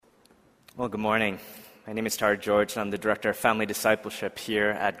Well, good morning. My name is Tarak George, and I'm the Director of Family Discipleship here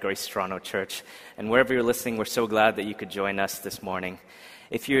at Grace Toronto Church. And wherever you're listening, we're so glad that you could join us this morning.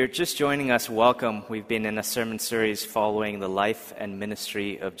 If you're just joining us, welcome. We've been in a sermon series following the life and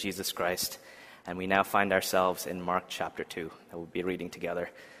ministry of Jesus Christ, and we now find ourselves in Mark chapter 2 that we'll be reading together.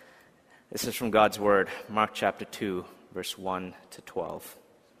 This is from God's Word, Mark chapter 2, verse 1 to 12.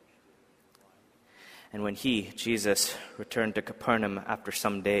 And when he, Jesus, returned to Capernaum after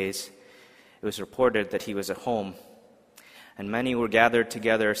some days, it was reported that he was at home, and many were gathered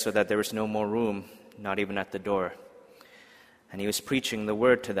together so that there was no more room, not even at the door. And he was preaching the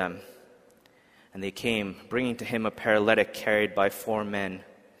word to them. And they came, bringing to him a paralytic carried by 4 men.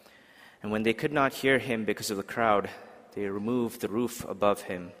 And when they could not hear him because of the crowd, they removed the roof above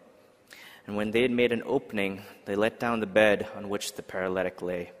him. And when they had made an opening, they let down the bed on which the paralytic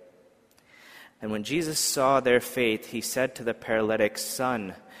lay. And when Jesus saw their faith, he said to the paralytic,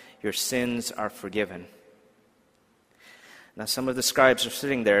 "Son, your sins are forgiven." Now some of the scribes are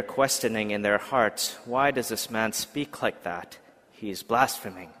sitting there questioning in their hearts, "Why does this man speak like that? He is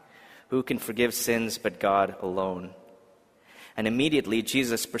blaspheming. Who can forgive sins but God alone?" And immediately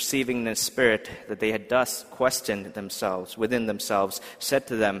Jesus, perceiving in his spirit that they had thus questioned themselves within themselves, said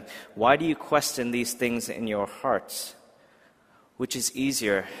to them, "Why do you question these things in your hearts? Which is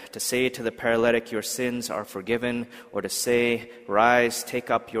easier, to say to the paralytic, 'Your sins are forgiven,' or to say, 'Rise, take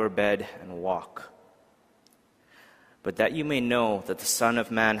up your bed and walk'? But that you may know that the Son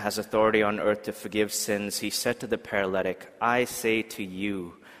of Man has authority on earth to forgive sins," he said to the paralytic, "I say to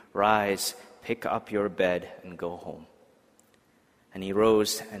you, rise, pick up your bed and go home." And he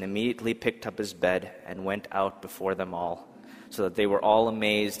rose and immediately picked up his bed and went out before them all, so that they were all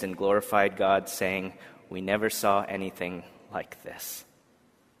amazed and glorified God, saying, "We never saw anything like this."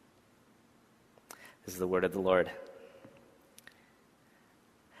 This is the word of the Lord.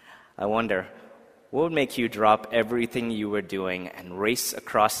 I wonder, what would make you drop everything you were doing and race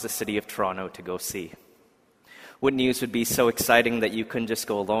across the city of Toronto to go see? What news would be so exciting that you couldn't just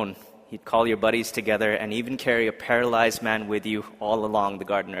go alone? You'd call your buddies together and even carry a paralyzed man with you all along the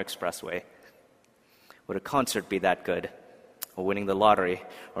Gardiner Expressway. Would a concert be that good? Or winning the lottery?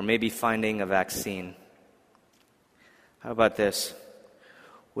 Or maybe finding a vaccine? How about this?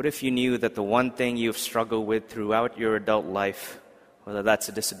 What if you knew that the one thing you've struggled with throughout your adult life, whether that's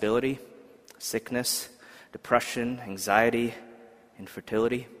a disability, sickness, depression, anxiety,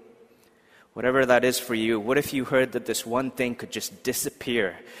 infertility, whatever that is for you, what if you heard that this one thing could just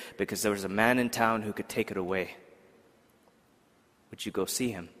disappear because there was a man in town who could take it away? Would you go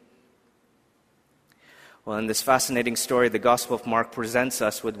see him? Well, in this fascinating story, the Gospel of Mark presents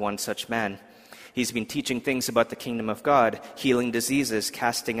us with one such man. He's been teaching things about the kingdom of God, healing diseases,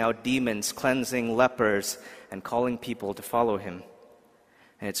 casting out demons, cleansing lepers, and calling people to follow him.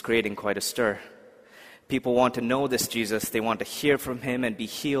 And it's creating quite a stir. People want to know this Jesus. They want to hear from him and be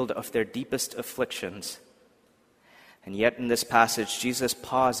healed of their deepest afflictions. And yet in this passage, Jesus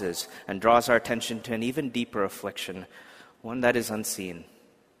pauses and draws our attention to an even deeper affliction, one that is unseen.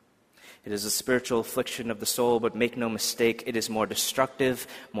 It is a spiritual affliction of the soul, but make no mistake, it is more destructive,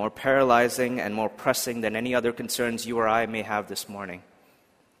 more paralyzing, and more pressing than any other concerns you or I may have this morning.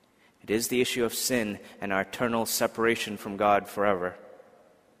 It is the issue of sin and our eternal separation from God forever.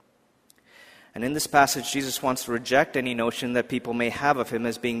 And in this passage, Jesus wants to reject any notion that people may have of him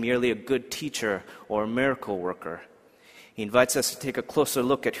as being merely a good teacher or a miracle worker. He invites us to take a closer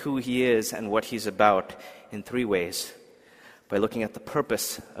look at who he is and what he's about in 3 ways. By looking at the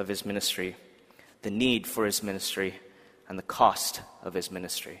purpose of his ministry, the need for his ministry, and the cost of his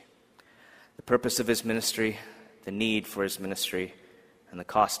ministry. The purpose of his ministry, the need for his ministry, and the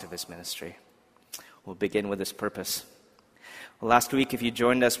cost of his ministry. We'll begin with his purpose. Well, last week, if you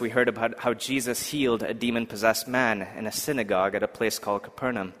joined us, we heard about how Jesus healed a demon-possessed man in a synagogue at a place called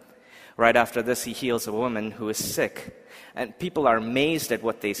Capernaum. Right after this, he heals a woman who is sick. And people are amazed at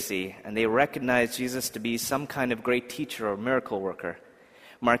what they see, and they recognize Jesus to be some kind of great teacher or miracle worker.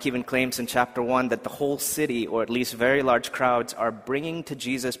 Mark even claims in chapter 1 that the whole city, or at least very large crowds, are bringing to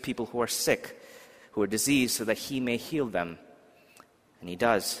Jesus people who are sick, who are diseased, so that he may heal them. And he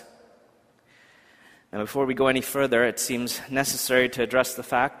does. Now, before we go any further, it seems necessary to address the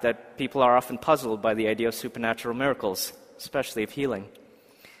fact that people are often puzzled by the idea of supernatural miracles, especially of healing.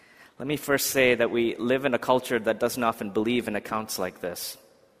 Let me first say that we live in a culture that doesn't often believe in accounts like this.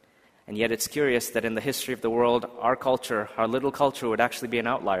 And yet it's curious that in the history of the world, our culture, our little culture, would actually be an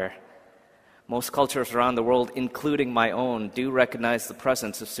outlier. Most cultures around the world, including my own, do recognize the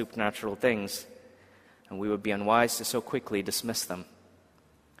presence of supernatural things, and we would be unwise to so quickly dismiss them.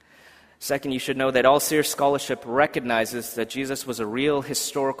 Second, you should know that all serious scholarship recognizes that Jesus was a real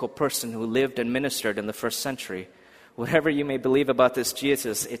historical person who lived and ministered in the first century. Whatever you may believe about this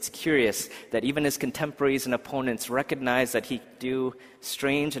Jesus, it's curious that even his contemporaries and opponents recognize that he could do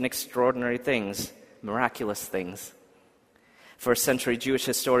strange and extraordinary things, miraculous things. First century Jewish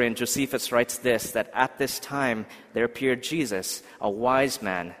historian Josephus writes this, that at this time there appeared Jesus, a wise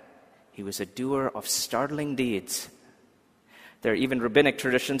man. He was a doer of startling deeds. There are even rabbinic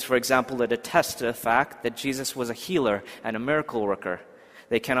traditions, for example, that attest to the fact that Jesus was a healer and a miracle worker.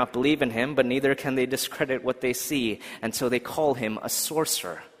 They cannot believe in him, but neither can they discredit what they see, and so they call him a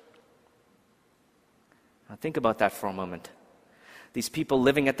sorcerer. Now think about that for a moment. These people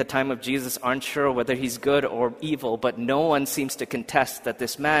living at the time of Jesus aren't sure whether he's good or evil, but no one seems to contest that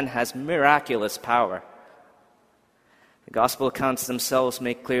this man has miraculous power. The gospel accounts themselves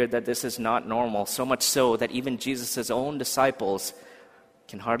make clear that this is not normal, so much so that even Jesus' own disciples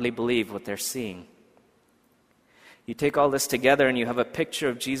can hardly believe what they're seeing. You take all this together and you have a picture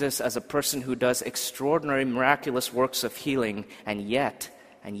of Jesus as a person who does extraordinary, miraculous works of healing, and yet,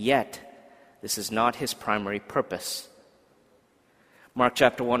 this is not his primary purpose. Mark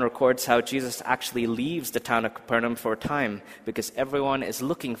chapter 1 records how Jesus actually leaves the town of Capernaum for a time because everyone is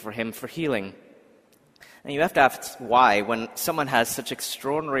looking for him for healing. And you have to ask why, when someone has such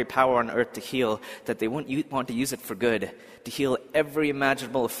extraordinary power on earth to heal, that they want to use it for good, to heal every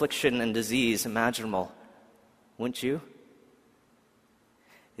imaginable affliction and disease imaginable. Wouldn't you?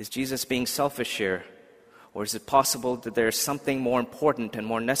 Is Jesus being selfish here? Or is it possible that there's something more important and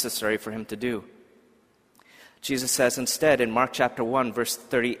more necessary for him to do? Jesus says instead in Mark chapter 1, verse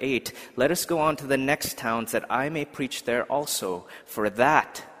 38, "Let us go on to the next towns that I may preach there also, for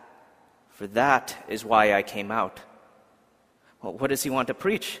that is why I came out." Well, what does he want to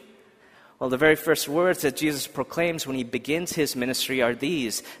preach? Well, the very first words that Jesus proclaims when he begins his ministry are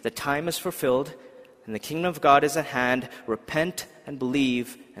these: "The time is fulfilled, and the kingdom of God is at hand. Repent and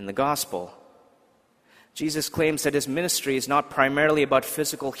believe in the gospel." Jesus claims that his ministry is not primarily about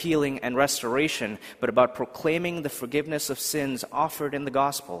physical healing and restoration, but about proclaiming the forgiveness of sins offered in the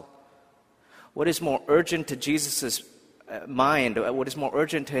gospel. What is more urgent to Jesus' mind, what is more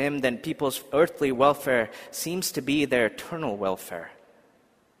urgent to him than people's earthly welfare seems to be their eternal welfare.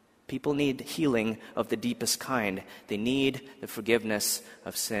 People need healing of the deepest kind. They need the forgiveness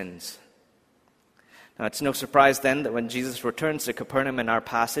of sins. Now, it's no surprise then that when Jesus returns to Capernaum in our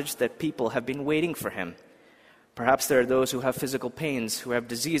passage, that people have been waiting for him. Perhaps there are those who have physical pains, who have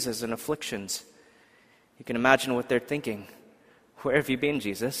diseases and afflictions. You can imagine what they're thinking. Where have you been,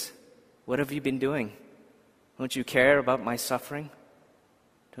 Jesus? What have you been doing? Don't you care about my suffering?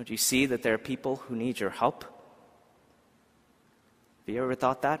 Don't you see that there are people who need your help? Have you ever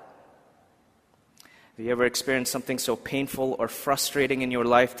thought that? Have you ever experienced something so painful or frustrating in your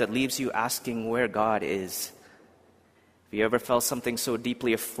life that leaves you asking where God is? Have you ever felt something so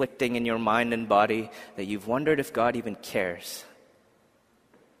deeply afflicting in your mind and body that you've wondered if God even cares?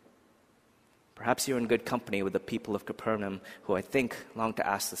 Perhaps you're in good company with the people of Capernaum who I think long to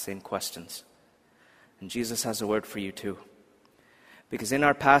ask the same questions. And Jesus has a word for you too. Because in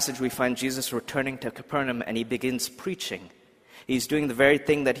our passage we find Jesus returning to Capernaum and he begins preaching. He's doing the very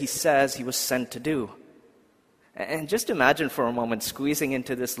thing that he says he was sent to do. And just imagine for a moment squeezing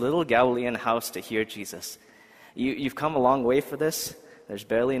into this little Galilean house to hear Jesus. You've come a long way for this. There's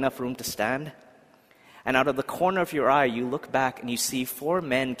barely enough room to stand. And out of the corner of your eye, you look back and you see 4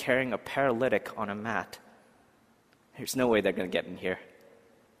 men carrying a paralytic on a mat. There's no way they're going to get in here.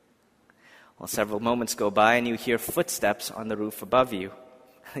 Well, several moments go by and you hear footsteps on the roof above you.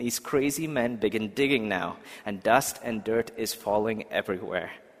 These crazy men begin digging now, and dust and dirt is falling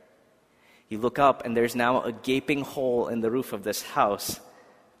everywhere. You look up and there's now a gaping hole in the roof of this house.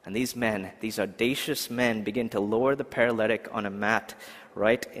 And these men, these audacious men, begin to lower the paralytic on a mat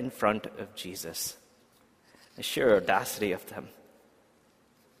right in front of Jesus. The sheer audacity of them.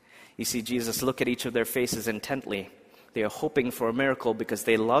 You see Jesus look at each of their faces intently. They are hoping for a miracle because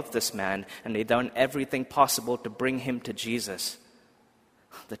they love this man and they've done everything possible to bring him to Jesus.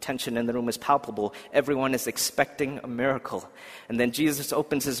 The tension in the room is palpable. Everyone is expecting a miracle. And then Jesus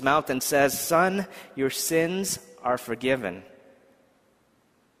opens his mouth and says, "Son, your sins are forgiven."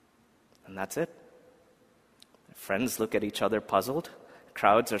 And that's it. The friends look at each other puzzled.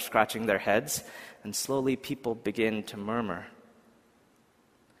 Crowds are scratching their heads. And slowly people begin to murmur.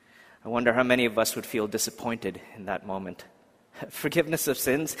 I wonder how many of us would feel disappointed in that moment. Forgiveness of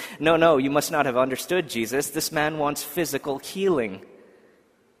sins? No, you must not have understood, Jesus. This man wants physical healing.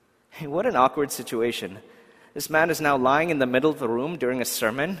 Hey, what an awkward situation. This man is now lying in the middle of the room during a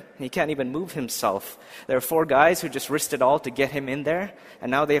sermon, and he can't even move himself. There are 4 guys who just risked it all to get him in there, and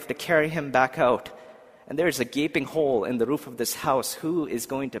now they have to carry him back out. And there's a gaping hole in the roof of this house. Who is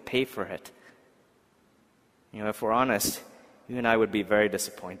going to pay for it? If we're honest, you and I would be very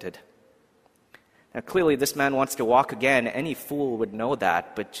disappointed. Now, clearly, this man wants to walk again. Any fool would know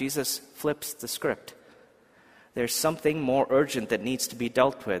that, but Jesus flips the script. There's something more urgent that needs to be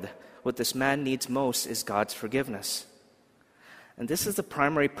dealt with. What this man needs most is God's forgiveness. And this is the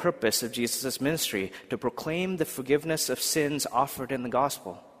primary purpose of Jesus' ministry, to proclaim the forgiveness of sins offered in the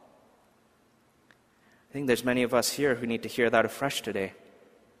gospel. I think there's many of us here who need to hear that afresh today.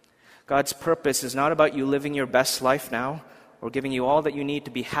 God's purpose is not about you living your best life now or giving you all that you need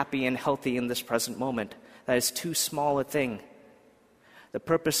to be happy and healthy in this present moment. That is too small a thing. The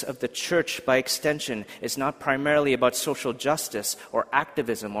purpose of the church, by extension, is not primarily about social justice or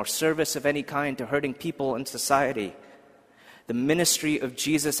activism or service of any kind to hurting people in society. The ministry of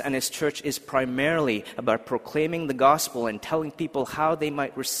Jesus and his church is primarily about proclaiming the gospel and telling people how they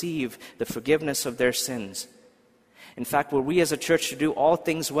might receive the forgiveness of their sins. In fact, were we as a church to do all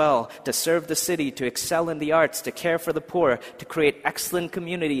things well, to serve the city, to excel in the arts, to care for the poor, to create excellent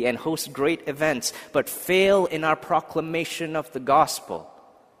community and host great events, but fail in our proclamation of the gospel,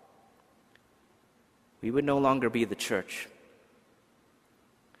 we would no longer be the church.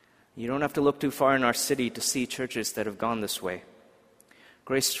 You don't have to look too far in our city to see churches that have gone this way.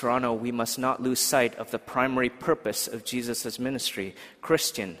 Grace Toronto, we must not lose sight of the primary purpose of Jesus' ministry.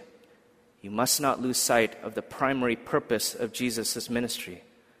 Christian, you must not lose sight of the primary purpose of Jesus' ministry.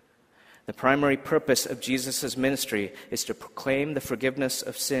 The primary purpose of Jesus' ministry is to proclaim the forgiveness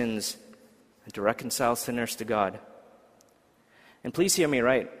of sins and to reconcile sinners to God. And please hear me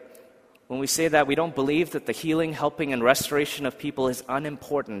right. When we say that, we don't believe that the healing, helping, and restoration of people is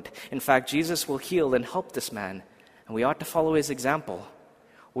unimportant. In fact, Jesus will heal and help this man, and we ought to follow his example.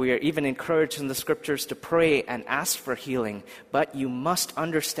 We are even encouraged in the scriptures to pray and ask for healing, but you must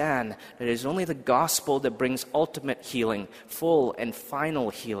understand that it is only the gospel that brings ultimate healing, full and final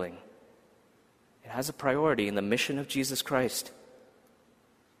healing. It has a priority in the mission of Jesus Christ.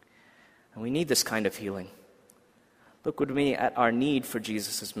 And we need this kind of healing. Look with me at our need for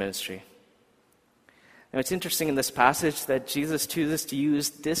Jesus' ministry. Now, it's interesting in this passage that Jesus chooses to use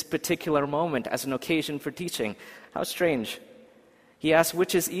this particular moment as an occasion for teaching. How strange. He asks,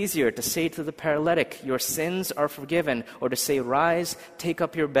 which is easier, to say to the paralytic, your sins are forgiven, or to say, rise, take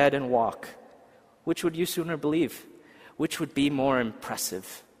up your bed and walk? Which would you sooner believe? Which would be more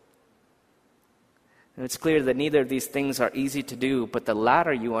impressive? And it's clear that neither of these things are easy to do, but the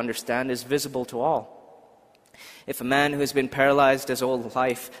latter, you understand, is visible to all. If a man who has been paralyzed his whole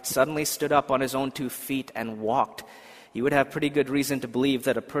life suddenly stood up on his own 2 feet and walked, you would have pretty good reason to believe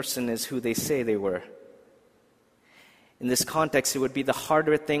that a person is who they say they were. In this context, it would be the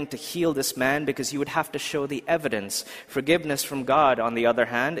harder thing to heal this man because you would have to show the evidence. Forgiveness from God, on the other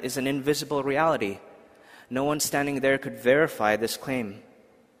hand, is an invisible reality. No one standing there could verify this claim.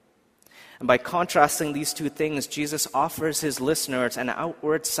 And by contrasting these 2 things, Jesus offers his listeners an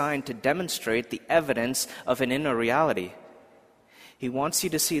outward sign to demonstrate the evidence of an inner reality. He wants you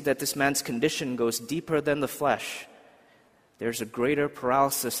to see that this man's condition goes deeper than the flesh. There's a greater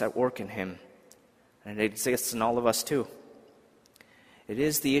paralysis at work in him, and it exists in all of us too. It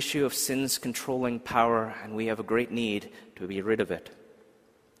is the issue of sin's controlling power, and we have a great need to be rid of it.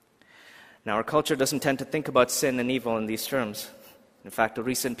 Now, our culture doesn't tend to think about sin and evil in these terms. In fact, a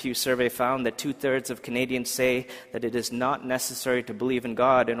recent Pew survey found that 2/3 of Canadians say that it is not necessary to believe in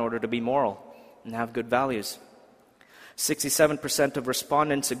God in order to be moral and have good values. 67% of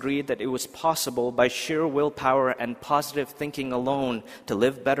respondents agreed that it was possible by sheer willpower and positive thinking alone to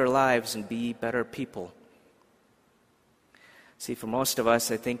live better lives and be better people. See, for most of us,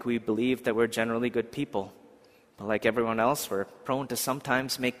 I think we believe that we're generally good people. But like everyone else, we're prone to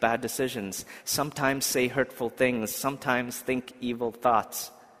sometimes make bad decisions, sometimes say hurtful things, sometimes think evil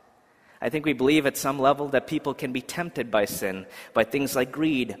thoughts. I think we believe at some level that people can be tempted by sin, by things like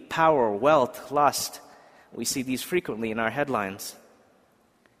greed, power, wealth, lust. We see these frequently in our headlines.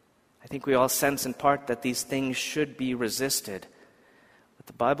 I think we all sense in part that these things should be resisted. But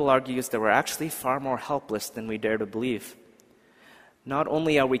the Bible argues that we're actually far more helpless than we dare to believe. Not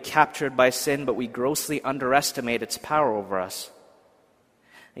only are we captured by sin, but we grossly underestimate its power over us.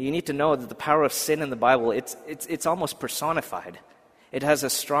 And you need to know that the power of sin in the Bible, it's almost personified. It has a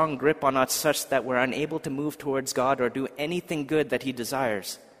strong grip on us such that we're unable to move towards God or do anything good that he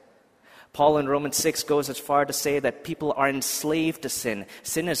desires. Paul in Romans 6 goes as far to say that people are enslaved to sin.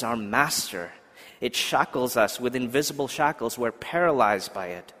 Sin is our master. It shackles us with invisible shackles. We're paralyzed by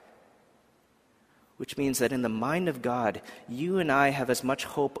it. which means that in the mind of God, you and I have as much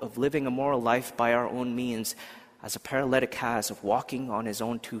hope of living a moral life by our own means as a paralytic has of walking on his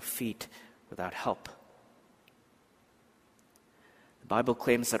own 2 feet without help. The Bible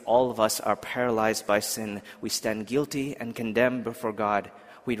claims that all of us are paralyzed by sin. We stand guilty and condemned before God.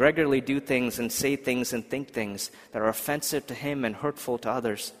 We regularly do things and say things and think things that are offensive to him and hurtful to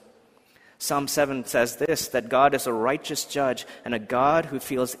others. Psalm 7 says this, that God is a righteous judge and a God who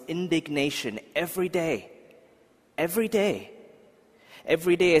feels indignation every day. Every day.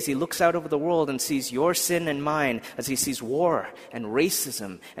 Every day as he looks out over the world and sees your sin and mine, as he sees war and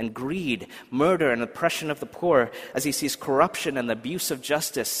racism and greed, murder and oppression of the poor, as he sees corruption and the abuse of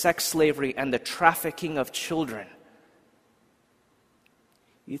justice, sex slavery and the trafficking of children.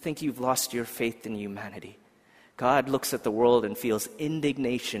 You think you've lost your faith in humanity. God looks at the world and feels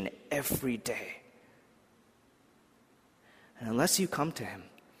indignation every day. And unless you come to him,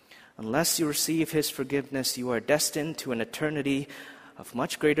 unless you receive his forgiveness, you are destined to an eternity of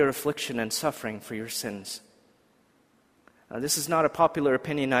much greater affliction and suffering for your sins. Now, this is not a popular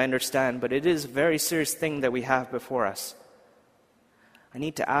opinion, I understand, but it is a very serious thing that we have before us. I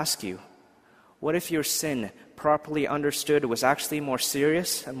need to ask you, what if your sin, properly understood, was actually more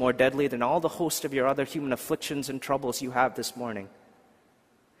serious and more deadly than all the host of your other human afflictions and troubles you have this morning?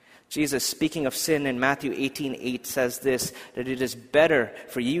 Jesus, speaking of sin in Matthew 18:8, says this, that it is better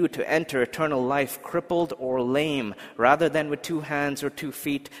for you to enter eternal life crippled or lame, rather than with 2 hands or 2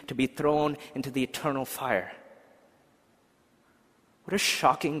 feet to be thrown into the eternal fire. What a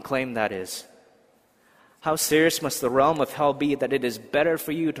shocking claim that is. How serious must the realm of hell be that it is better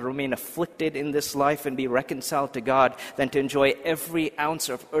for you to remain afflicted in this life and be reconciled to God than to enjoy every ounce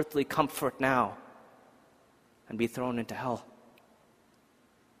of earthly comfort now and be thrown into hell?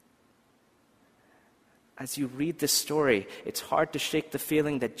 As you read this story, it's hard to shake the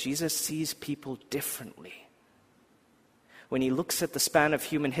feeling that Jesus sees people differently. When he looks at the span of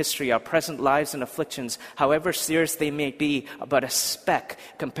human history, our present lives and afflictions, however serious they may be, are but a speck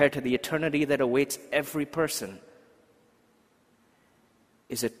compared to the eternity that awaits every person.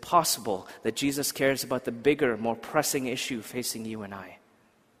 Is it possible that Jesus cares about the bigger, more pressing issue facing you and I?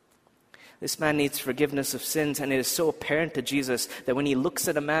 This man needs forgiveness of sins, and it is so apparent to Jesus that when he looks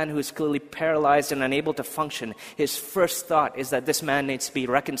at a man who is clearly paralyzed and unable to function, his first thought is that this man needs to be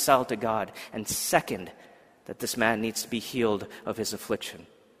reconciled to God, and second, that this man needs to be healed of his affliction.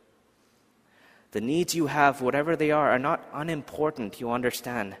 The needs you have, whatever they are not unimportant, you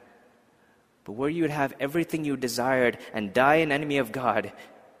understand. But where you would have everything you desired and die an enemy of God,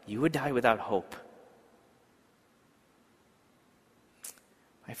 you would die without hope.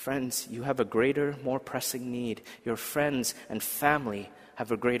 My friends, you have a greater, more pressing need. Your friends and family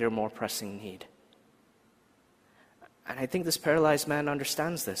have a greater, more pressing need. And I think this paralyzed man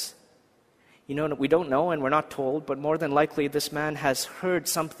understands this. You know, we don't know and we're not told, but more than likely this man has heard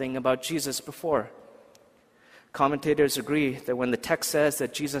something about Jesus before. Commentators agree that when the text says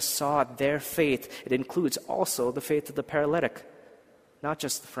that Jesus saw their faith, it includes also the faith of the paralytic, not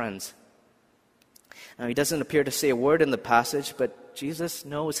just the friends. Now, he doesn't appear to say a word in the passage, but Jesus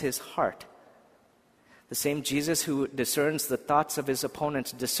knows his heart. The same Jesus who discerns the thoughts of his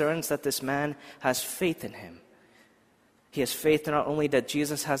opponents discerns that this man has faith in him. He has faith not only that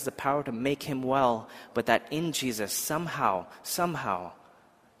Jesus has the power to make him well, but that in Jesus, somehow,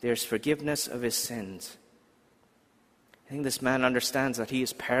 there's forgiveness of his sins. I think this man understands that he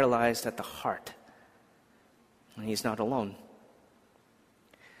is paralyzed at the heart, and he's not alone.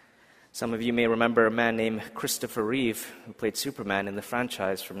 Some of you may remember a man named Christopher Reeve, who played Superman in the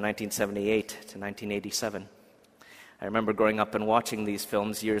franchise from 1978 to 1987. I remember growing up and watching these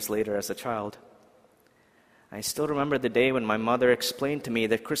films years later as a child. I still remember the day when my mother explained to me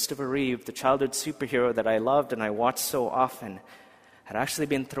that Christopher Reeve, the childhood superhero that I loved and I watched so often, had actually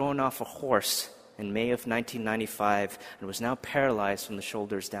been thrown off a horse in May of 1995 and was now paralyzed from the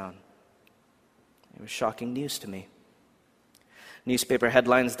shoulders down. It was shocking news to me. Newspaper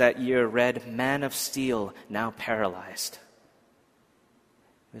headlines that year read, "Man of Steel now paralyzed."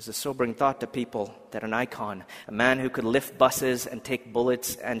 It was a sobering thought to people that an icon, a man who could lift buses and take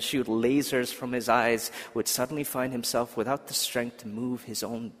bullets and shoot lasers from his eyes, would suddenly find himself without the strength to move his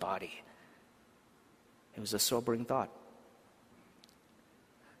own body. It was a sobering thought.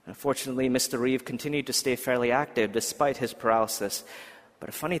 Unfortunately, Mr. Reeve continued to stay fairly active despite his paralysis, but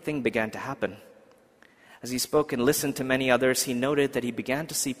a funny thing began to happen. As he spoke and listened to many others, he noted that he began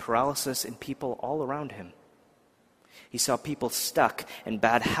to see paralysis in people all around him. He saw people stuck in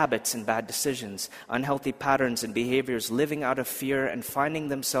bad habits and bad decisions, unhealthy patterns and behaviors, living out of fear and finding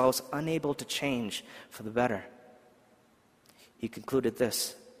themselves unable to change for the better. He concluded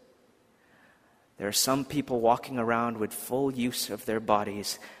this, There are some people walking around with full use of their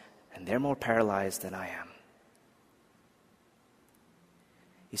bodies, and they're more paralyzed than I am.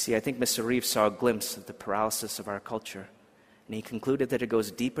 You see, I think Mr. Reeves saw a glimpse of the paralysis of our culture, and he concluded that it goes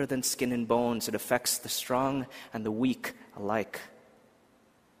deeper than skin and bones. It affects the strong and the weak alike.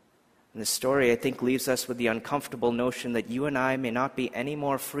 And this story, I think, leaves us with the uncomfortable notion that you and I may not be any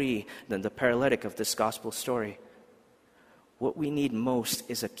more free than the paralytic of this gospel story. What we need most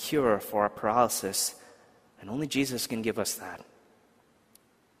is a cure for our paralysis, and only Jesus can give us that.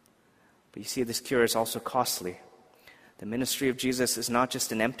 But you see, this cure is also costly. The ministry of Jesus is not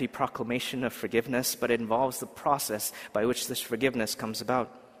just an empty proclamation of forgiveness, but it involves the process by which this forgiveness comes about.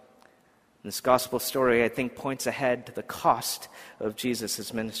 And this gospel story, I think, points ahead to the cost of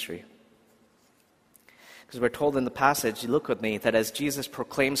Jesus' ministry. Because we're told in the passage, look with me, that as Jesus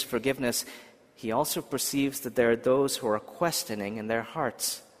proclaims forgiveness, he also perceives that there are those who are questioning in their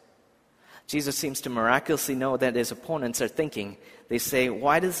hearts. Jesus seems to miraculously know that his opponents are thinking. They say,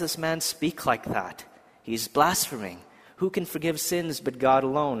 why does this man speak like that? He's blaspheming. Who can forgive sins but God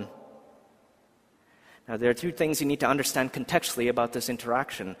alone? Now, there are two things you need to understand contextually about this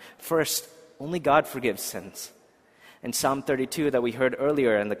interaction. First, only God forgives sins. In Psalm 32 that we heard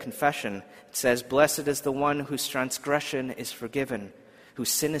earlier in the confession, it says, blessed is the one whose transgression is forgiven, whose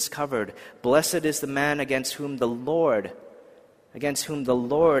sin is covered. Blessed is the man against whom the Lord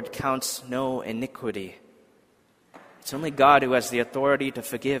counts no iniquity. It's only God who has the authority to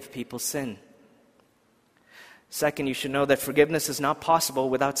forgive people's sin. Second, you should know that forgiveness is not possible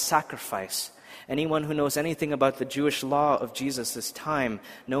without sacrifice. Anyone who knows anything about the Jewish law of Jesus' time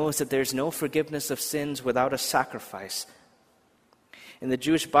knows that there's no forgiveness of sins without a sacrifice. In the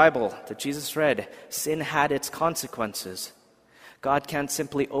Jewish Bible that Jesus read, sin had its consequences. God can't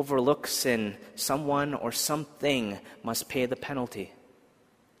simply overlook sin. Someone or something must pay the penalty.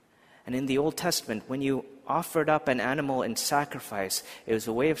 And in the Old Testament, when you offered up an animal in sacrifice, it was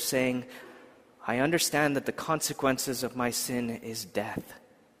a way of saying, I understand that the consequences of my sin is death,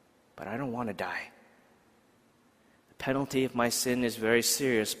 but I don't want to die. The penalty of my sin is very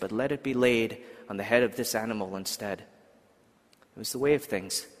serious, but let it be laid on the head of this animal instead. It was the way of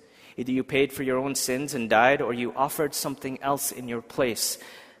things. Either you paid for your own sins and died, or you offered something else in your place,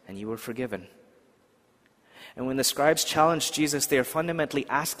 and you were forgiven. And when the scribes challenged Jesus, they are fundamentally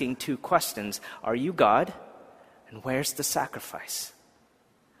asking two questions. Are you God? And where's the sacrifice?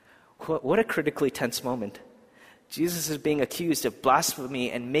 What a critically tense moment. Jesus is being accused of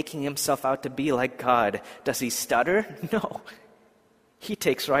blasphemy and making himself out to be like God. Does he stutter? No. He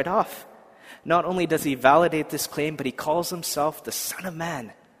takes right off. Not only does he validate this claim, but he calls himself the Son of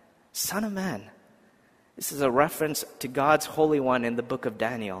Man. Son of Man. This is a reference to God's Holy One in the book of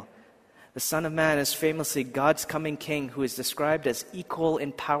Daniel. The Son of Man is famously God's coming king who is described as equal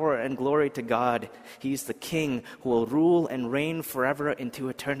in power and glory to God. He is the king who will rule and reign forever into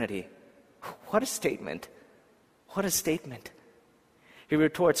eternity. What a statement. What a statement. He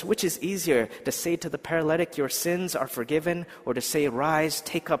retorts, which is easier, to say to the paralytic, your sins are forgiven, or to say, rise,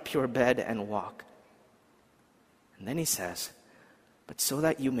 take up your bed and walk? And then he says, but so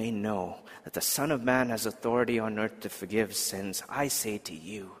that you may know that the Son of Man has authority on earth to forgive sins, I say to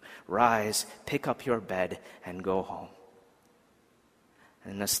you, rise, pick up your bed, and go home.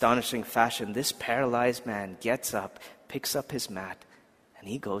 And in astonishing fashion, this paralyzed man gets up, picks up his mat, and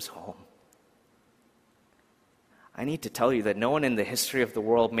he goes home. I need to tell you that no one in the history of the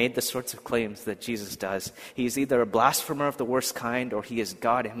world made the sorts of claims that Jesus does. He is either a blasphemer of the worst kind or he is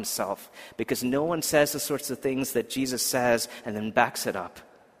God himself, because no one says the sorts of things that Jesus says and then backs it up.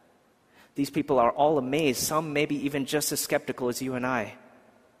 These people are all amazed, some maybe even just as skeptical as you and I.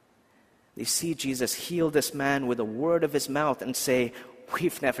 They see Jesus heal this man with a word of his mouth and say,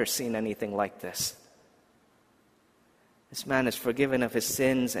 we've never seen anything like this. This man is forgiven of his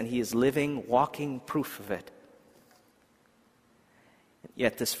sins and he is living, walking proof of it.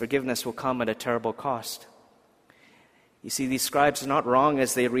 Yet this forgiveness will come at a terrible cost. You see, these scribes are not wrong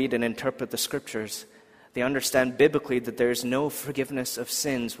as they read and interpret the scriptures. They understand biblically that there is no forgiveness of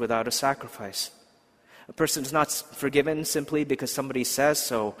sins without a sacrifice. A person is not forgiven simply because somebody says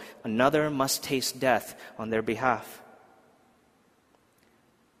so. Another must taste death on their behalf.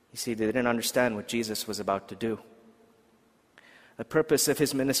 You see, they didn't understand what Jesus was about to do. The purpose of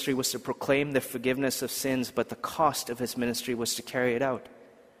his ministry was to proclaim the forgiveness of sins, but the cost of his ministry was to carry it out.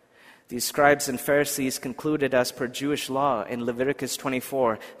 These scribes and Pharisees concluded, as per Jewish law in Leviticus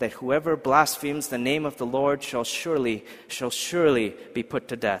 24, that whoever blasphemes the name of the Lord shall surely be put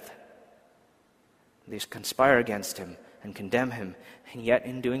to death. They conspire against him and condemn him, and yet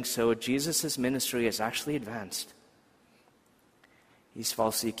in doing so, Jesus' ministry is actually advanced. He's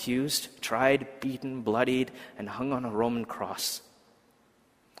falsely accused, tried, beaten, bloodied, and hung on a Roman cross.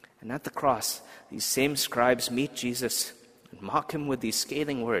 And at the cross, these same scribes meet Jesus and mock him with these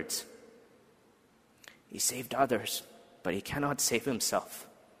scathing words. He saved others, but he cannot save himself.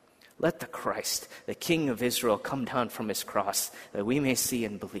 Let the Christ, the King of Israel, come down from his cross, that we may see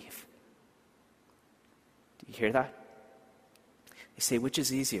and believe. Do you hear that? They say, which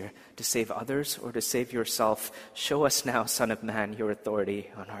is easier, to save others or to save yourself? Show us now, Son of Man, your authority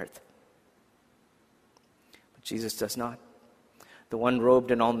on earth. But Jesus does not. The one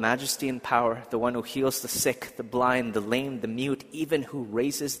robed in all majesty and power, the one who heals the sick, the blind, the lame, the mute, even who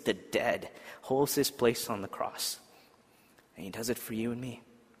raises the dead, holds his place on the cross. And he does it for you and me.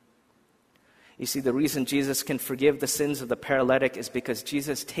 You see, the reason Jesus can forgive the sins of the paralytic is because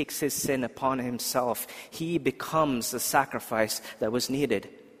Jesus takes his sin upon himself. He becomes the sacrifice that was needed.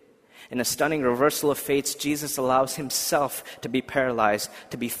 In a stunning reversal of fates, Jesus allows himself to be paralyzed,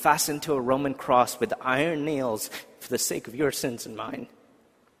 to be fastened to a Roman cross with iron nails for the sake of your sins and mine.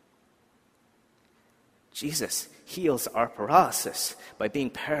 Jesus heals our paralysis by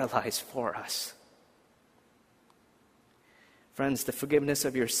being paralyzed for us. Friends, the forgiveness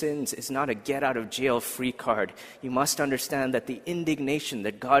of your sins is not a get-out-of-jail-free card. You must understand that the indignation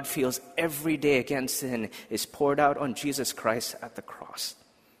that God feels every day against sin is poured out on Jesus Christ at the cross,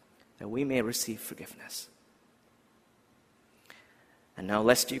 that we may receive forgiveness. And now,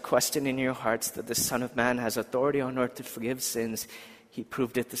 lest you question in your hearts that the Son of Man has authority on earth to forgive sins, he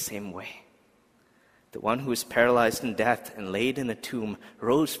proved it the same way. The one who was paralyzed in death and laid in a tomb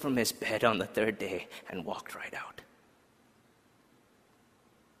rose from his bed on the third day and walked right out.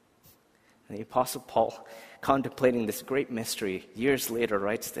 And the Apostle Paul, contemplating this great mystery, years later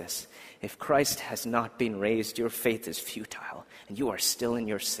writes this: if Christ has not been raised, your faith is futile, and you are still in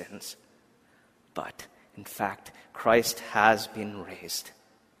your sins. But, in fact, Christ has been raised.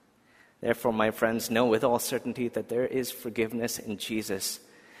 Therefore, my friends, know with all certainty that there is forgiveness in Jesus.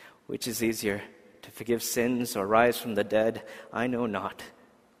 Which is easier, to forgive sins or rise from the dead? I know not,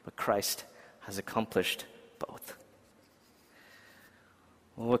 but Christ has accomplished both.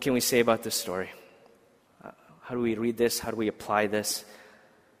 Well, what can we say about this story? How do we read this? How do we apply this?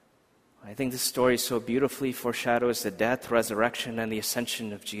 I think this story so beautifully foreshadows the death, resurrection, and the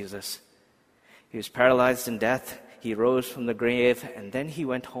ascension of Jesus. He was paralyzed in death, he rose from the grave, and then he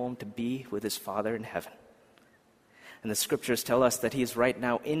went home to be with his Father in heaven. And the scriptures tell us that he is right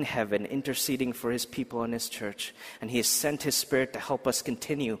now in heaven, interceding for his people and his church. And he has sent his Spirit to help us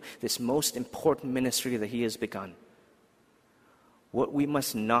continue this most important ministry that he has begun. What we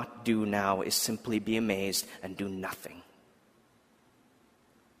must not do now is simply be amazed and do nothing.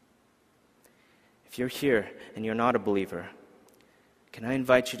 If you're here and you're not a believer, can I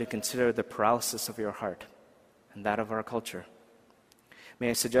invite you to consider the paralysis of your heart and that of our culture? May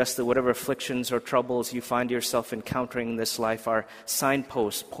I suggest that whatever afflictions or troubles you find yourself encountering in this life are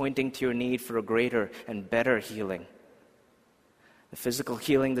signposts pointing to your need for a greater and better healing. The physical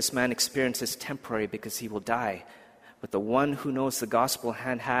healing this man experiences is temporary because he will die. But the one who knows the gospel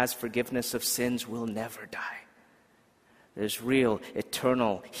and has forgiveness of sins will never die. There's real,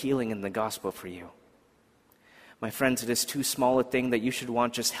 eternal healing in the gospel for you. My friends, it is too small a thing that you should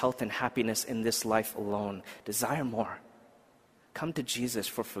want just health and happiness in this life alone. Desire more. Come to Jesus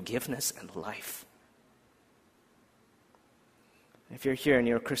for forgiveness and life. If you're here and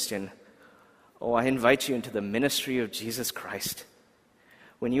you're a Christian, I invite you into the ministry of Jesus Christ.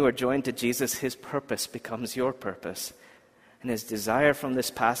 When you are joined to Jesus, his purpose becomes your purpose. And his desire from this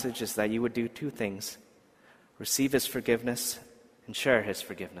passage is that you would do two things: receive his forgiveness and share his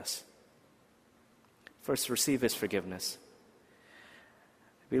forgiveness. First, receive his forgiveness.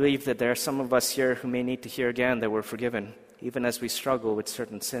 I believe that there are some of us here who may need to hear again that we're forgiven, even as we struggle with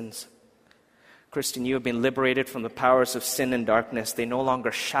certain sins. Christian, you have been liberated from the powers of sin and darkness. They no longer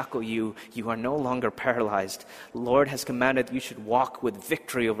shackle you. You are no longer paralyzed. The Lord has commanded that you should walk with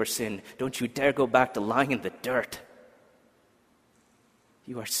victory over sin. Don't you dare go back to lying in the dirt.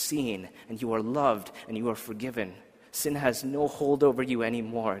 You are seen, and you are loved, and you are forgiven. Sin has no hold over you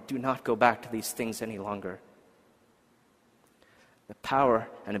anymore. Do not go back to these things any longer. The power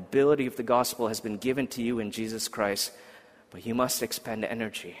and ability of the gospel has been given to you in Jesus Christ, but you must expend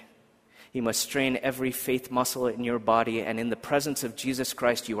energy. You must strain every faith muscle in your body, and in the presence of Jesus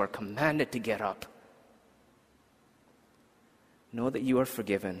Christ, you are commanded to get up. Know that you are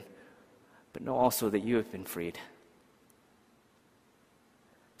forgiven, but know also that you have been freed.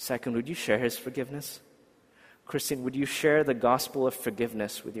 Second, would you share his forgiveness? Christian, would you share the gospel of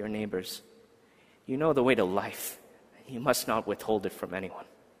forgiveness with your neighbors? You know the way to life. You must not withhold it from anyone.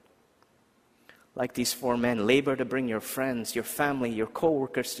 Like these 4 men, labor to bring your friends, your family, your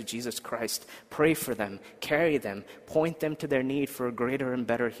co-workers to Jesus Christ. Pray for them, carry them, point them to their need for a greater and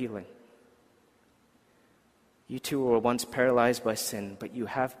better healing. You too were once paralyzed by sin, but you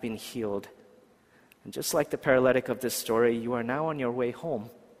have been healed. And just like the paralytic of this story, you are now on your way home,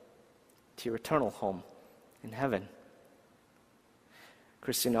 to your eternal home in heaven.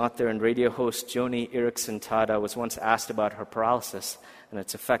 Christian author and radio host Joni Eareckson Tada was once asked about her paralysis and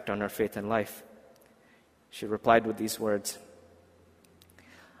its effect on her faith and life. She replied with these words,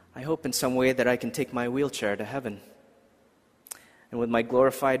 "I hope in some way that I can take my wheelchair to heaven. And with my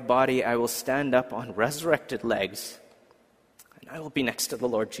glorified body, I will stand up on resurrected legs, and I will be next to the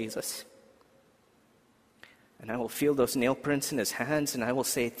Lord Jesus. And I will feel those nail prints in his hands, and I will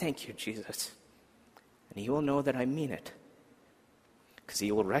say, 'Thank you, Jesus.' And he will know that I mean it, because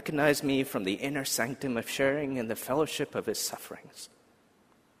he will recognize me from the inner sanctum of sharing in the fellowship of his sufferings.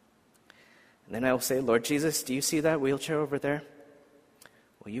 And then I will say, 'Lord Jesus, do you see that wheelchair over there?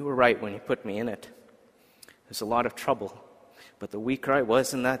 Well, you were right when you put me in it. There's a lot of trouble. But the weaker I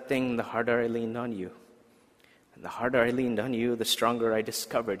was in that thing, the harder I leaned on you. And the harder I leaned on you, the stronger I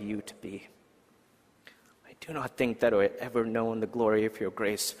discovered you to be. I do not think that I had ever known the glory of your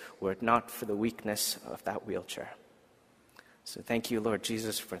grace were it not for the weakness of that wheelchair. So thank you, Lord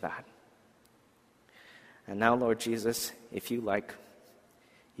Jesus, for that. And now, Lord Jesus, if you like,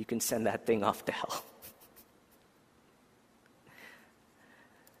 you can send that thing off to hell.'"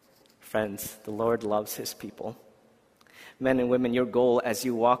 Friends, the Lord loves his people. Men and women, your goal as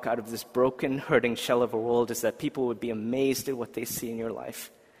you walk out of this broken, hurting shell of a world is that people would be amazed at what they see in your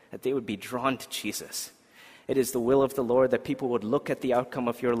life, that they would be drawn to Jesus. It is the will of the Lord that people would look at the outcome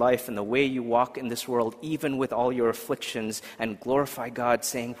of your life and the way you walk in this world, even with all your afflictions, and glorify God,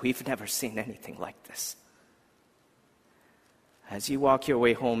 saying, "We've never seen anything like this." As you walk your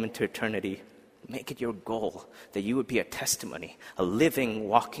way home into eternity, make it your goal that you would be a testimony, a living,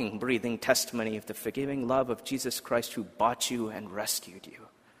 walking, breathing testimony of the forgiving love of Jesus Christ who bought you and rescued you.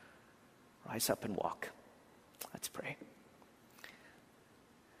 Rise up and walk. Let's pray.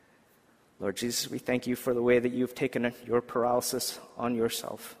 Lord Jesus, we thank you for the way that you've taken your paralysis on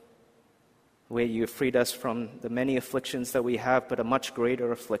yourself, the way you have freed us from the many afflictions that we have, but a much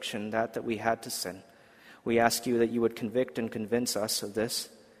greater affliction, that we had to sin. We ask you that you would convict and convince us of this,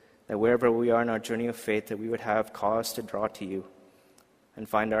 that wherever we are in our journey of faith, that we would have cause to draw to you and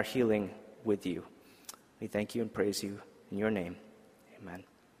find our healing with you. We thank you and praise you in your name. Amen.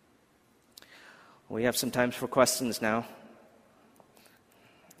 We have some time for questions now.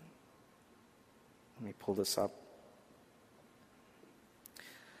 Let me pull this up. It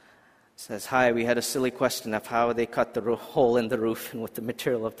says, "Hi, we had a silly question of how they cut the hole in the roof and what the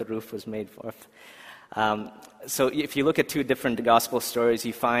material of the roof was made for." So if you look at 2 different gospel stories,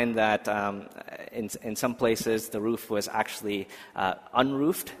 you find that in some places the roof was actually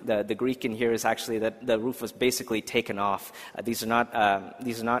unroofed. The Greek in here is actually that the roof was basically taken off. These are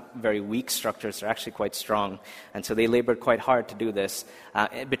not very weak structures; they're actually quite strong, and so they labored quite hard to do this.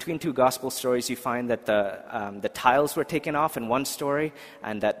 Between 2 gospel stories, you find that the tiles were taken off in one story,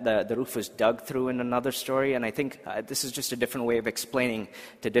 and that the roof was dug through in another story. And I think this is just a different way of explaining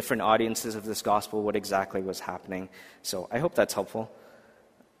to different audiences of this gospel what exactly was happening. So I hope that's helpful.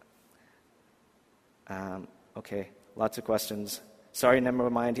 Okay, lots of questions. Sorry, never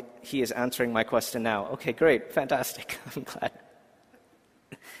mind. He is answering my question now. Okay, great, fantastic. I'm glad.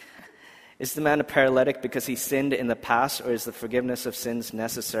 Is the man a paralytic because he sinned in the past, or is the forgiveness of sins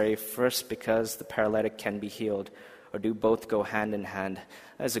necessary first because the paralytic can be healed? Or do both go hand in hand?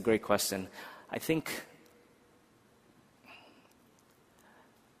 That's a great question. I think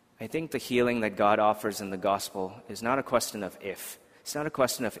the healing that God offers in the gospel is not a question of if. It's not a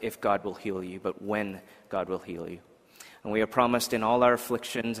question of if God will heal you, but when God will heal you. And we are promised in all our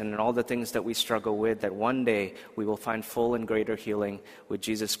afflictions and in all the things that we struggle with that one day we will find full and greater healing with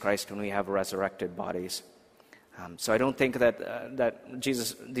Jesus Christ when we have resurrected bodies. So I don't think that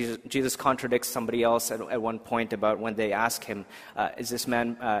Jesus contradicts somebody else at one point about when they ask him, is this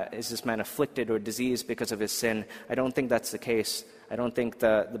man afflicted or diseased because of his sin? I don't think that's the case. I don't think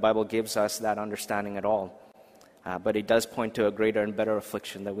the Bible gives us that understanding at all. But it does point to a greater and better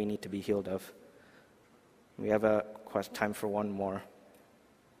affliction that we need to be healed of. We have time for one more.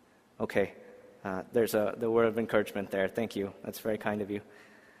 Okay, there's the word of encouragement there. Thank you. That's very kind of you.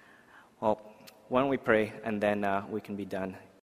 Well, why don't we pray, and then we can be done.